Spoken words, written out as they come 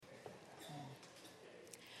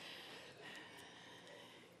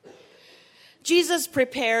Jesus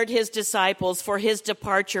prepared his disciples for his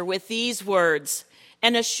departure with these words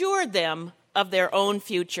and assured them of their own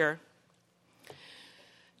future.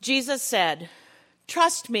 Jesus said,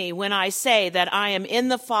 "Trust me when I say that I am in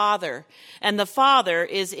the Father and the Father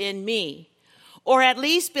is in me, or at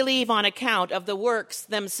least believe on account of the works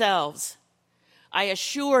themselves. I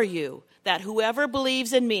assure you that whoever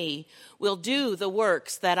believes in me will do the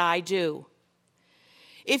works that I do.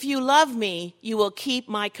 If you love me, you will keep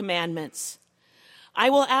my commandments. I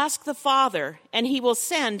will ask the Father, and he will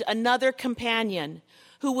send another companion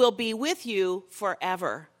who will be with you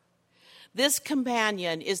forever. This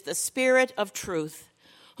companion is the Spirit of truth,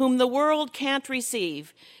 whom the world can't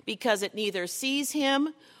receive because it neither sees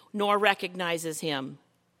him nor recognizes him.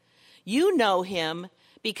 You know him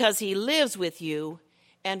because he lives with you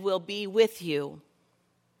and will be with you.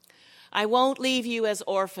 I won't leave you as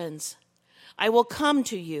orphans. I will come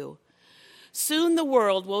to you. Soon the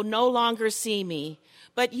world will no longer see me,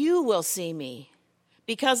 but you will see me.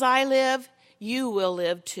 Because I live, you will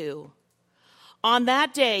live too. On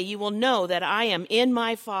that day you will know that I am in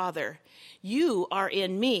my Father. You are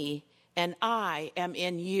in me, and I am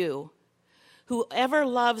in you. Whoever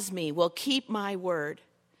loves me will keep my word.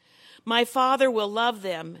 My Father will love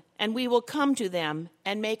them, and we will come to them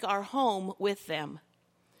and make our home with them.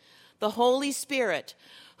 The Holy Spirit,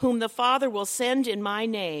 whom the Father will send in my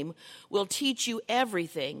name, will teach you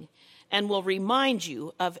everything and will remind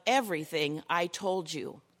you of everything I told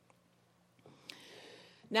you."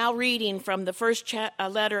 Now reading from the first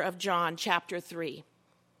letter of John, chapter 3.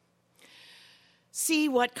 See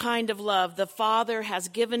what kind of love the Father has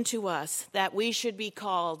given to us that we should be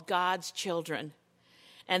called God's children.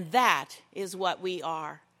 And that is what we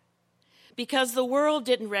are. Because the world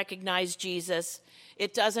didn't recognize Jesus,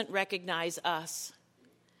 it doesn't recognize us.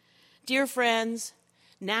 Dear friends,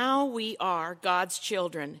 now we are God's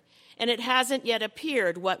children, and it hasn't yet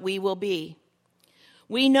appeared what we will be.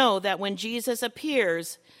 We know that when Jesus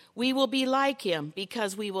appears, we will be like him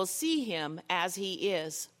because we will see him as he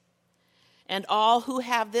is. And all who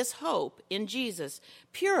have this hope in Jesus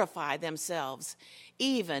purify themselves,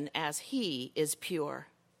 even as he is pure.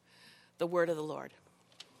 The word of the Lord.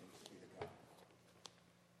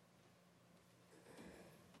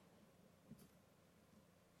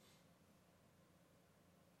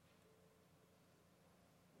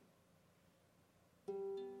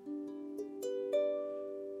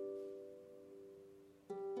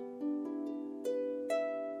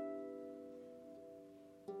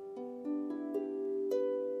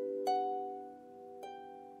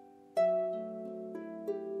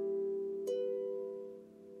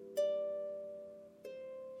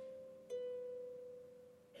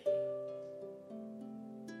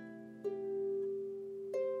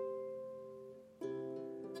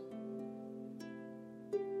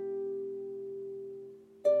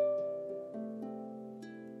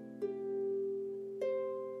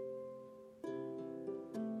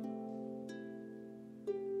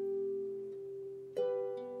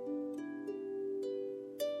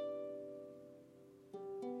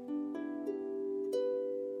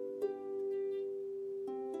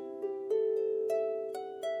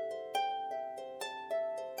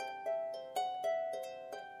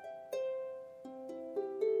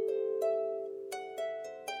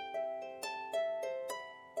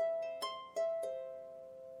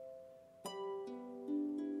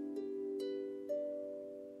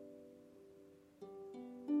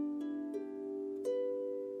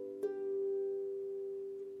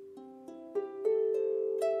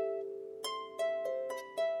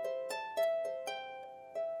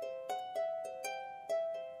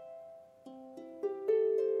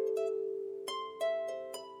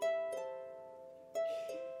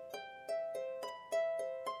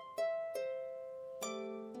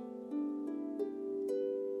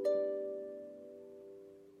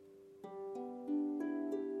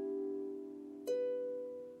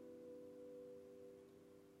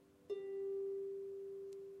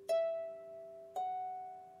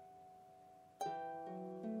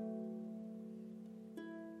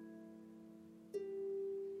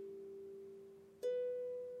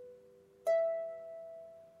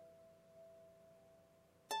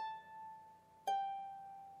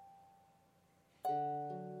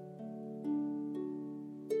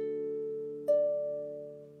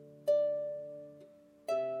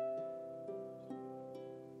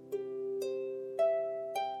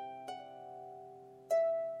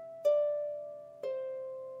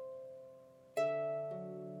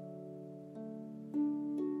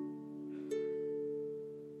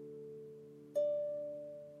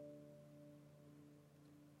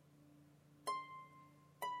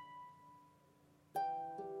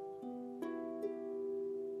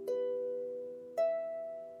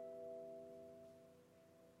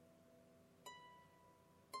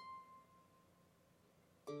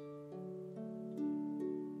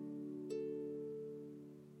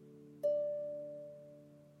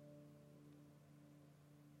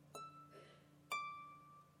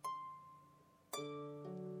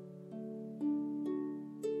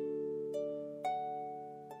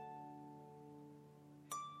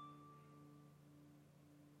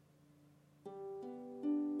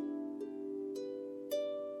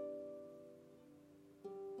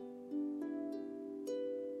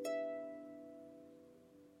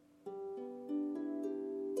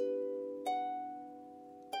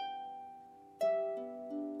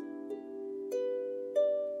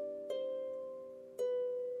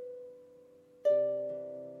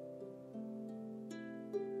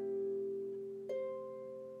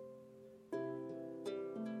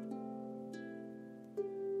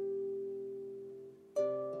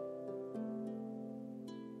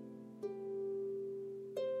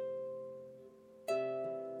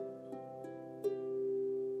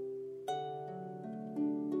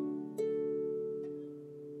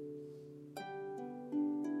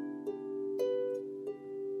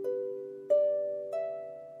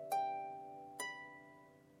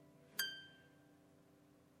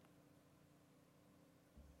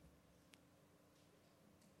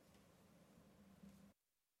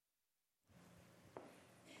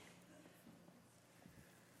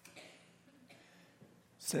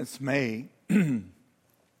 Since May,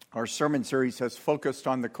 our sermon series has focused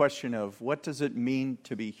on the question of what does it mean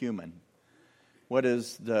to be human? What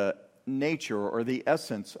is the nature or the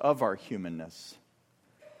essence of our humanness?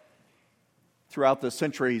 Throughout the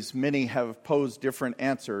centuries, many have posed different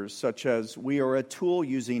answers, such as, we are a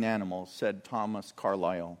tool-using animal, said Thomas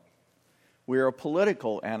Carlyle. We are a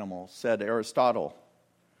political animal, said Aristotle.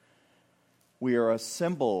 We are a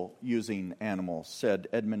symbol-using animal, said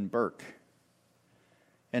Edmund Burke.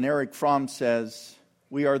 And Erich Fromm says,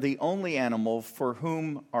 we are the only animal for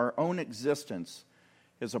whom our own existence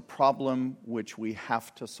is a problem which we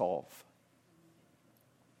have to solve.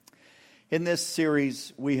 In this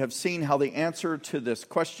series, we have seen how the answer to this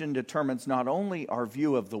question determines not only our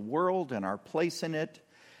view of the world and our place in it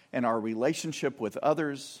and our relationship with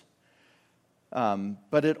others,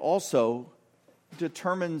 but it also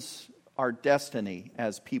determines our destiny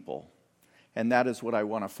as people. And that is what I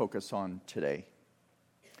want to focus on today.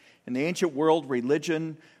 In the ancient world,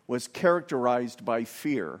 religion was characterized by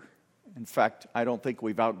fear. In fact, I don't think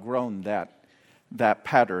we've outgrown that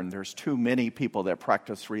pattern. There's too many people that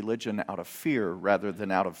practice religion out of fear rather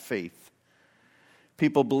than out of faith.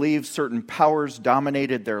 People believed certain powers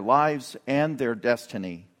dominated their lives and their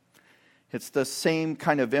destiny. It's the same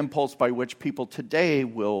kind of impulse by which people today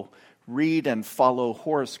will read and follow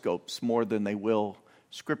horoscopes more than they will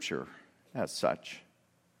Scripture as such.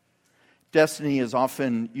 Destiny is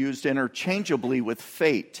often used interchangeably with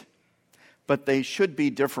fate, but they should be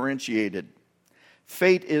differentiated.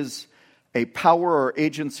 Fate is a power or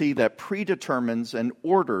agency that predetermines and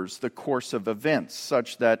orders the course of events,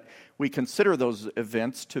 such that we consider those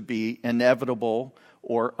events to be inevitable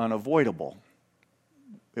or unavoidable.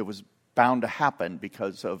 It was bound to happen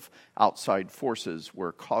because of outside forces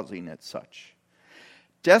were causing it such.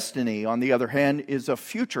 Destiny, on the other hand, is a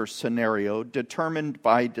future scenario determined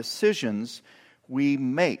by decisions we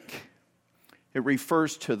make. It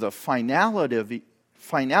refers to the finality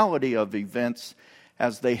of events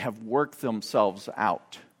as they have worked themselves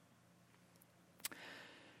out.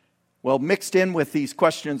 Well, mixed in with these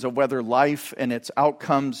questions of whether life and its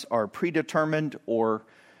outcomes are predetermined or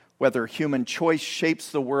whether human choice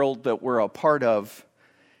shapes the world that we're a part of,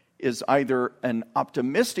 is either an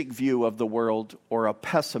optimistic view of the world or a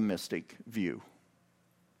pessimistic view.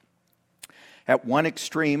 At one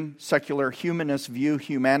extreme, secular humanists view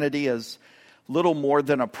humanity as little more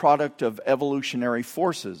than a product of evolutionary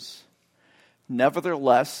forces.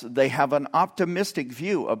 Nevertheless, they have an optimistic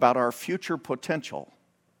view about our future potential.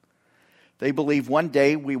 They believe one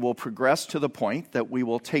day we will progress to the point that we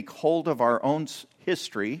will take hold of our own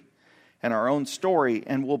history and our own story,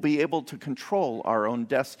 and will be able to control our own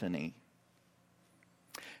destiny.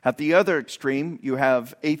 At the other extreme, you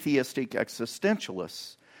have atheistic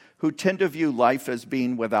existentialists who tend to view life as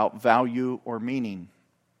being without value or meaning.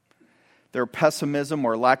 Their pessimism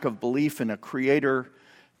or lack of belief in a creator,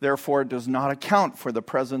 therefore, does not account for the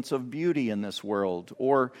presence of beauty in this world,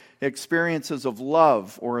 or experiences of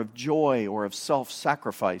love, or of joy, or of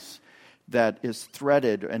self-sacrifice that is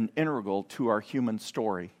threaded and integral to our human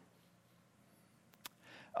story.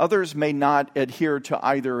 Others may not adhere to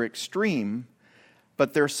either extreme,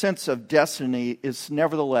 but their sense of destiny is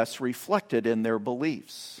nevertheless reflected in their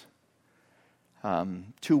beliefs.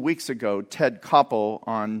 2 weeks ago, Ted Koppel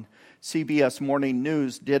on CBS Morning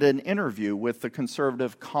News did an interview with the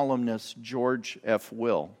conservative columnist George F.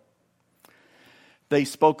 Will. They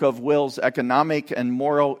spoke of Will's economic and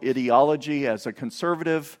moral ideology as a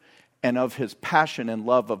conservative and of his passion and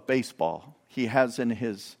love of baseball. He has in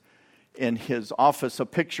his office a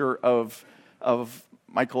picture of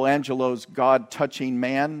Michelangelo's God touching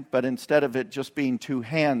man, but instead of it just being two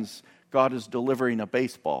hands, God is delivering a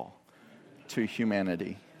baseball to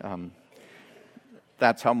humanity.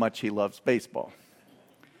 That's how much he loves baseball.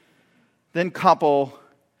 Then Koppel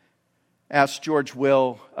asked George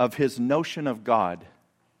Will of his notion of God.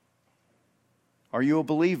 Are you a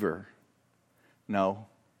believer? No.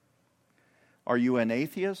 Are you an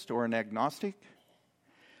atheist or an agnostic?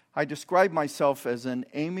 I describe myself as an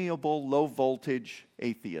amiable, low-voltage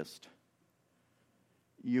atheist.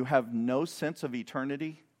 You have no sense of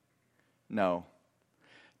eternity? No.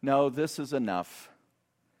 No, this is enough.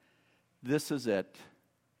 This is it.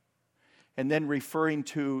 And then referring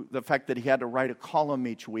to the fact that he had to write a column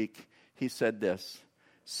each week, he said this,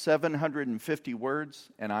 750 words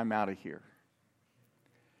and I'm out of here.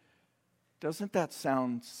 Doesn't that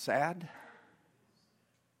sound sad?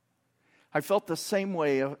 I felt the same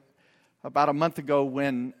way about a month ago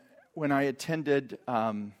when I attended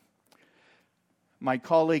my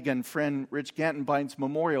colleague and friend Rich Gantenbein's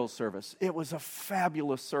memorial service. It was a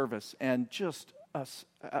fabulous service and just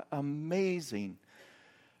amazing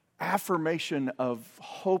affirmation of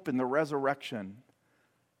hope in the resurrection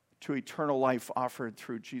to eternal life offered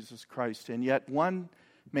through Jesus Christ. And yet one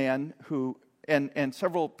man who, and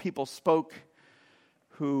several people spoke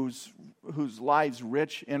whose lives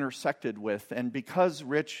Rich intersected with. And because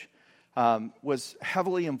Rich was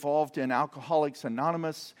heavily involved in Alcoholics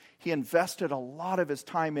Anonymous, he invested a lot of his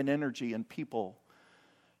time and energy in people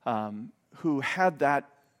who had that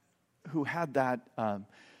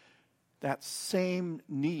same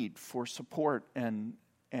need for support and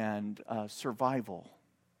survival.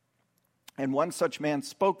 And one such man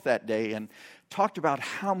spoke that day and talked about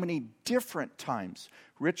how many different times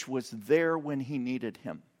Rich was there when he needed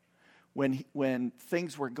him. When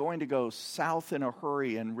things were going to go south in a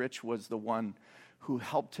hurry, and Rich was the one who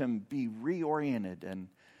helped him be reoriented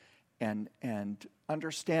and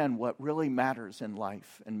understand what really matters in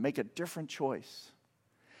life and make a different choice.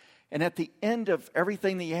 And at the end of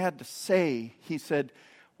everything that he had to say, he said,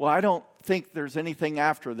 well, I don't think there's anything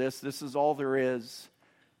after this. This is all there is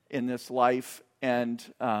in this life, and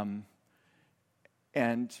I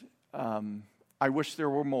wish there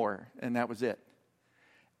were more, and that was it.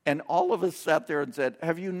 And all of us sat there and said,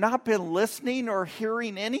 have you not been listening or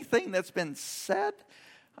hearing anything that's been said?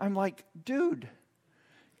 I'm like, dude,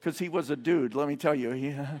 because he was a dude, let me tell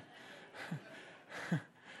you.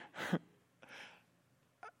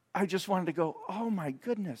 I just wanted to go, oh my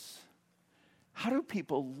goodness, how do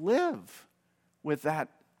people live with that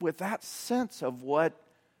sense of what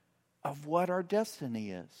our destiny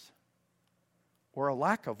is, or a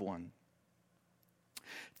lack of one?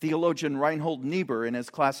 Theologian Reinhold Niebuhr, in his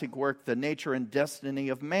classic work, The Nature and Destiny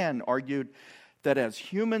of Man, argued that as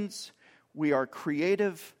humans, we have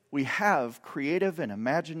creative and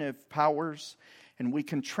imaginative powers, and we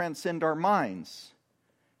can transcend our minds,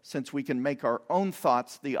 since we can make our own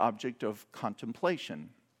thoughts the object of contemplation.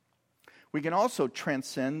 We can also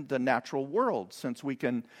transcend the natural world, since we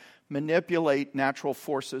can manipulate natural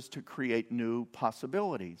forces to create new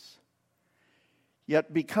possibilities.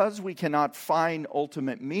 Yet because we cannot find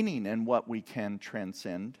ultimate meaning in what we can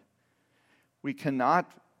transcend, we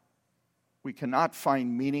cannot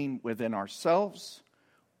find meaning within ourselves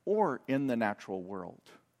or in the natural world.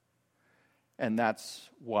 And that's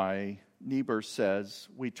why Niebuhr says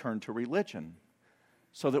we turn to religion,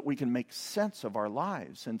 so that we can make sense of our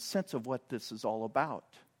lives and sense of what this is all about.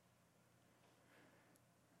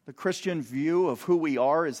 The Christian view of who we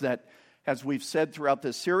are is that, as we've said throughout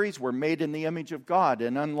this series, we're made in the image of God.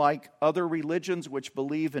 And unlike other religions which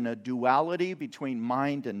believe in a duality between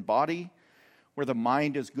mind and body, where the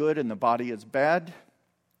mind is good and the body is bad,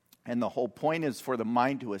 and the whole point is for the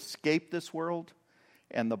mind to escape this world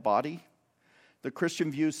and the body, the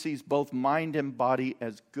Christian view sees both mind and body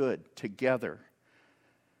as good together,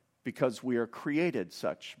 because we are created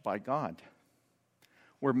such by God.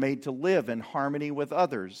 We're made to live in harmony with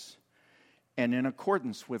others and in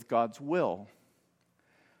accordance with God's will.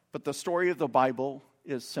 But the story of the Bible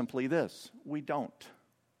is simply this: we don't.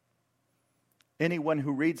 Anyone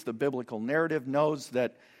who reads the biblical narrative knows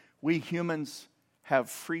that we humans have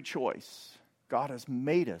free choice. God has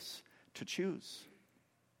made us to choose.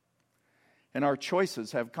 And our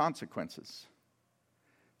choices have consequences.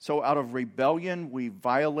 So out of rebellion, we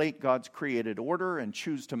violate God's created order and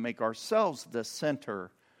choose to make ourselves the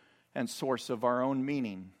center and source of our own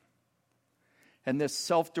meaning. And this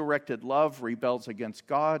self-directed love rebels against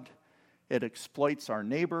God. It exploits our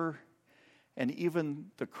neighbor and even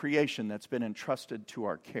the creation that's been entrusted to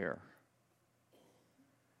our care.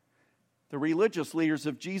 The religious leaders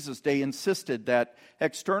of Jesus' day insisted that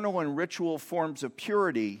external and ritual forms of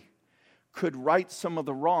purity could right some of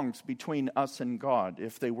the wrongs between us and God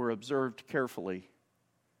if they were observed carefully.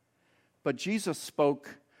 But Jesus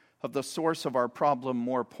spoke of the source of our problem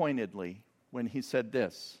more pointedly when he said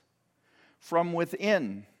this: from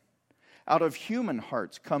within, out of human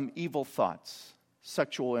hearts come evil thoughts,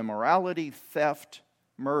 sexual immorality, theft,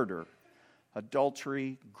 murder,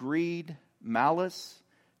 adultery, greed, malice,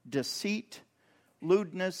 deceit,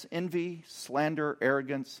 lewdness, envy, slander,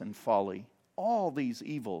 arrogance, and folly. All these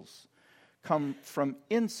evils come from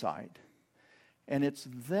inside, and it's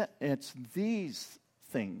these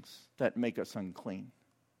things that make us unclean.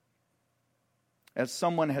 As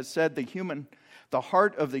someone has said, the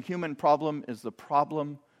heart of the human problem is the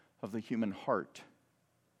problem of the human heart.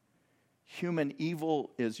 Human evil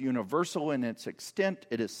is universal in its extent,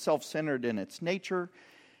 it is self-centered in its nature,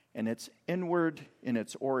 and it's inward in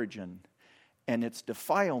its origin, and its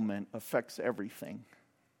defilement affects everything.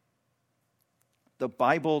 The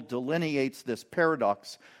Bible delineates this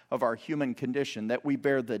paradox of our human condition, that we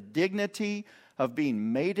bear the dignity of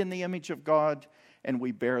being made in the image of God and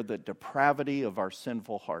we bear the depravity of our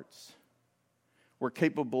sinful hearts. We're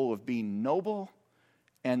capable of being noble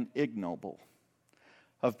and ignoble,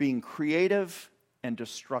 of being creative and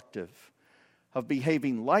destructive, of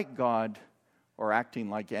behaving like God or acting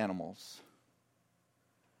like animals.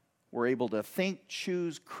 We're able to think,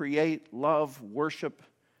 choose, create, love, worship,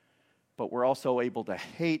 but we're also able to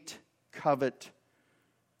hate, covet,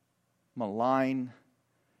 malign,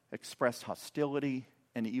 express hostility,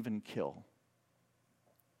 and even kill.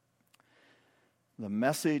 The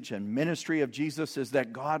message and ministry of Jesus is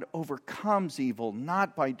that God overcomes evil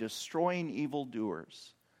not by destroying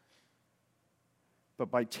evildoers,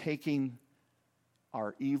 but by taking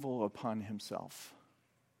our evil upon himself.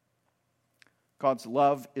 God's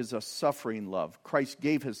love is a suffering love. Christ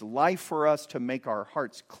gave his life for us to make our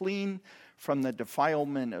hearts clean from the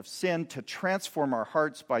defilement of sin, to transform our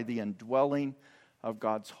hearts by the indwelling of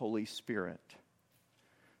God's Holy Spirit.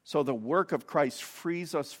 So the work of Christ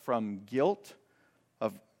frees us from guilt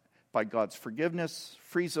by God's forgiveness,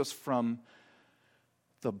 frees us from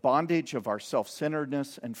the bondage of our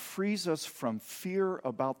self-centeredness, and frees us from fear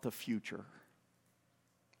about the future,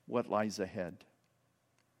 what lies ahead.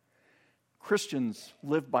 Christians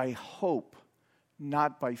live by hope,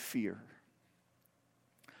 not by fear.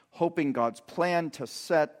 Hoping God's plan to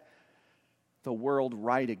set the world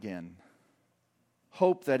right again.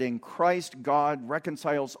 Hope that in Christ God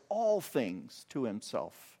reconciles all things to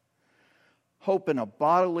himself. Hope in a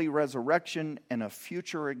bodily resurrection and a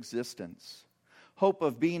future existence. Hope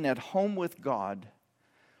of being at home with God.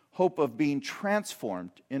 Hope of being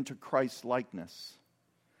transformed into Christ's likeness.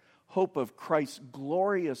 Hope of Christ's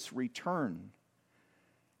glorious return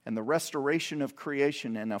and the restoration of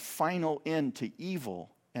creation and a final end to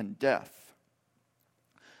evil and death.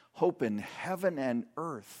 Hope in heaven and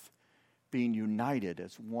earth being united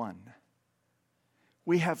as one.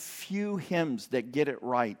 We have few hymns that get it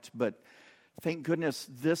right, but thank goodness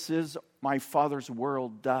This Is My Father's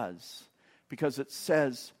World does, because it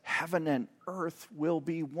says heaven and earth will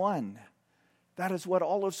be one. That is what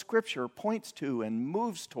all of Scripture points to and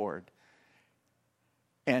moves toward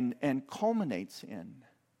and culminates in.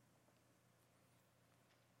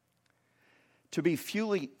 To be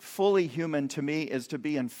fully human to me is to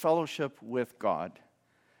be in fellowship with God,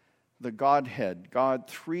 the Godhead, God,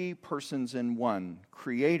 three persons in one,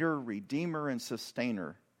 Creator, Redeemer, and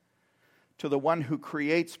Sustainer. To the one who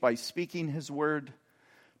creates by speaking his word,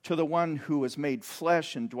 to the one who was made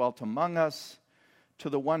flesh and dwelt among us, to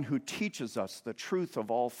the one who teaches us the truth of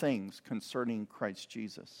all things concerning Christ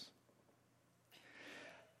Jesus.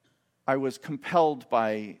 I was compelled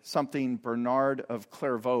by something Bernard of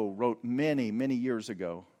Clairvaux wrote many, many years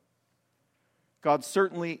ago. God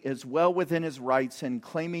certainly is well within his rights in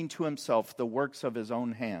claiming to himself the works of his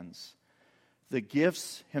own hands, the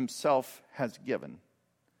gifts himself has given.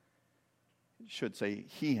 I should say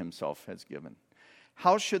he himself has given.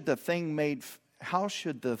 How should the thing,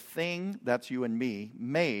 that's you and me,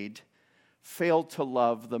 made, fail to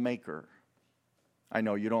love the maker? I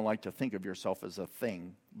know you don't like to think of yourself as a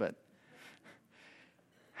thing, but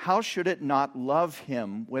how should it not love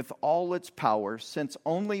him with all its power, since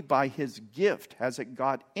only by his gift has it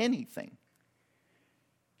got anything?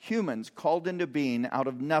 Humans called into being out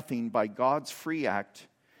of nothing by God's free act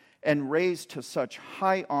and raised to such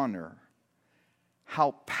high honor.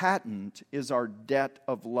 How patent is our debt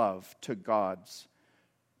of love to God's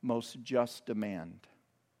most just demand.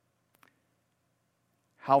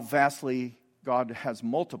 How vastly God has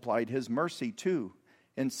multiplied his mercy too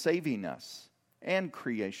in saving us and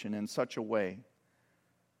creation in such a way.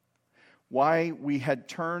 Why we had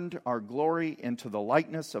turned our glory into the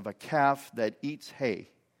likeness of a calf that eats hay.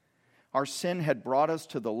 Our sin had brought us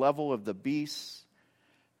to the level of the beasts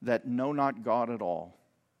that know not God at all.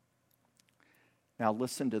 Now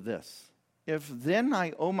listen to this. If then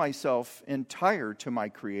I owe myself entire to my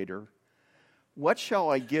Creator, what shall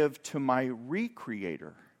I give to my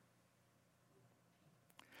Recreator?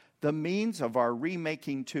 The means of our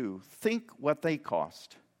remaking too, think what they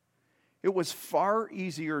cost. It was far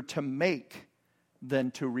easier to make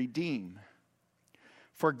than to redeem.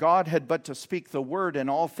 For God had but to speak the word, and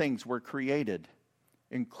all things were created,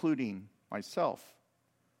 including myself.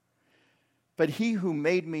 But he who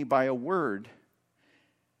made me by a word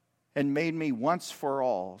and made me once for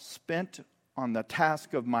all spent on the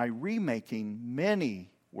task of my remaking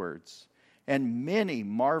many words and many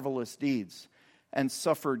marvelous deeds, and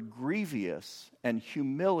suffered grievous and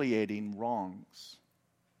humiliating wrongs.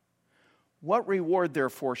 What reward,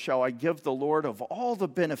 therefore, shall I give the Lord of all the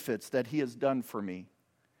benefits that he has done for me?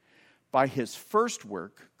 By his first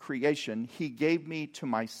work, creation, he gave me to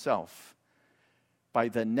myself. By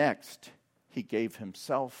the next, He gave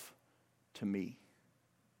himself to me.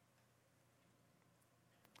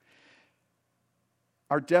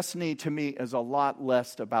 Our destiny, to me, is a lot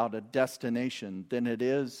less about a destination than it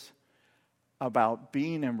is about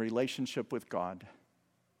being in relationship with God.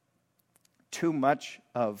 Too much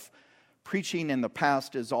of preaching in the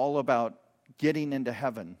past is all about getting into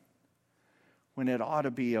heaven, when it ought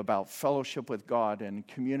to be about fellowship with God and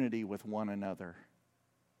community with one another.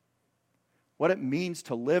 What it means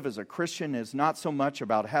to live as a Christian is not so much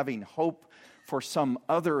about having hope for some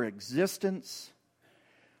other existence,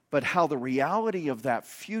 but how the reality of that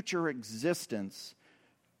future existence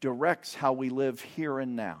directs how we live here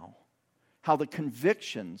and now. How the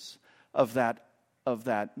convictions of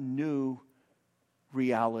that new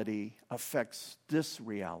reality affects this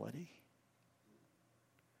reality.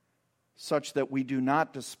 Such that we do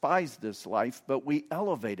not despise this life, but we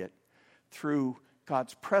elevate it through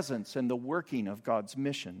God's presence and the working of God's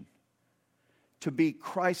mission. To be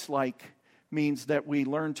Christ-like means that we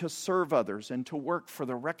learn to serve others and to work for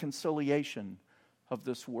the reconciliation of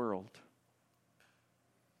this world.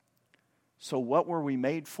 So what were we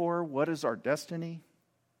made for? What is our destiny?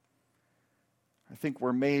 I think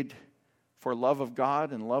we're made for love of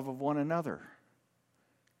God and love of one another.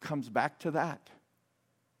 Comes back to that.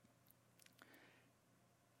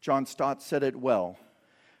 John Stott said it well.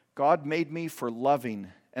 God made me for loving,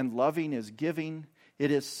 and loving is giving. It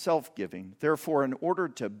is self-giving. Therefore, in order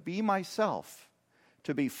to be myself,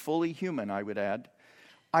 to be fully human, I would add,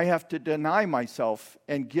 I have to deny myself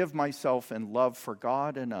and give myself in love for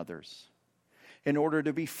God and others. In order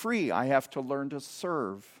to be free, I have to learn to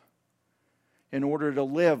serve. In order to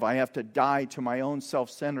live, I have to die to my own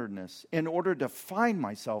self-centeredness. In order to find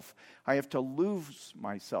myself, I have to lose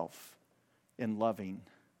myself in loving.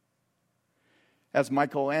 As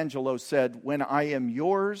Michelangelo said, when I am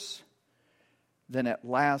yours, then at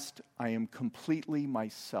last I am completely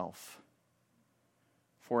myself.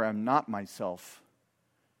 For I am not myself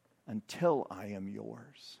until I am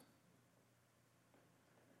yours.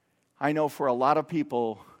 I know for a lot of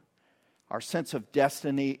people, our sense of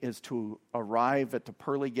destiny is to arrive at the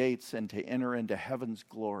pearly gates and to enter into heaven's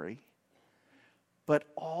glory. But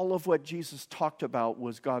all of what Jesus talked about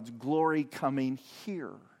was God's glory coming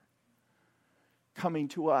here, coming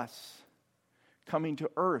to us, coming to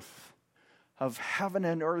earth, of heaven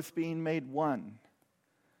and earth being made one,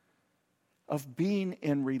 of being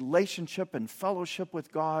in relationship and fellowship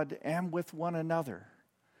with God and with one another.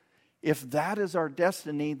 If that is our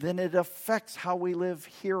destiny, then it affects how we live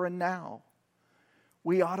here and now.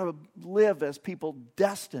 We ought to live as people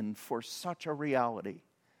destined for such a reality,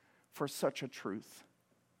 for such a truth.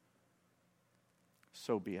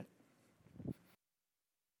 So be it.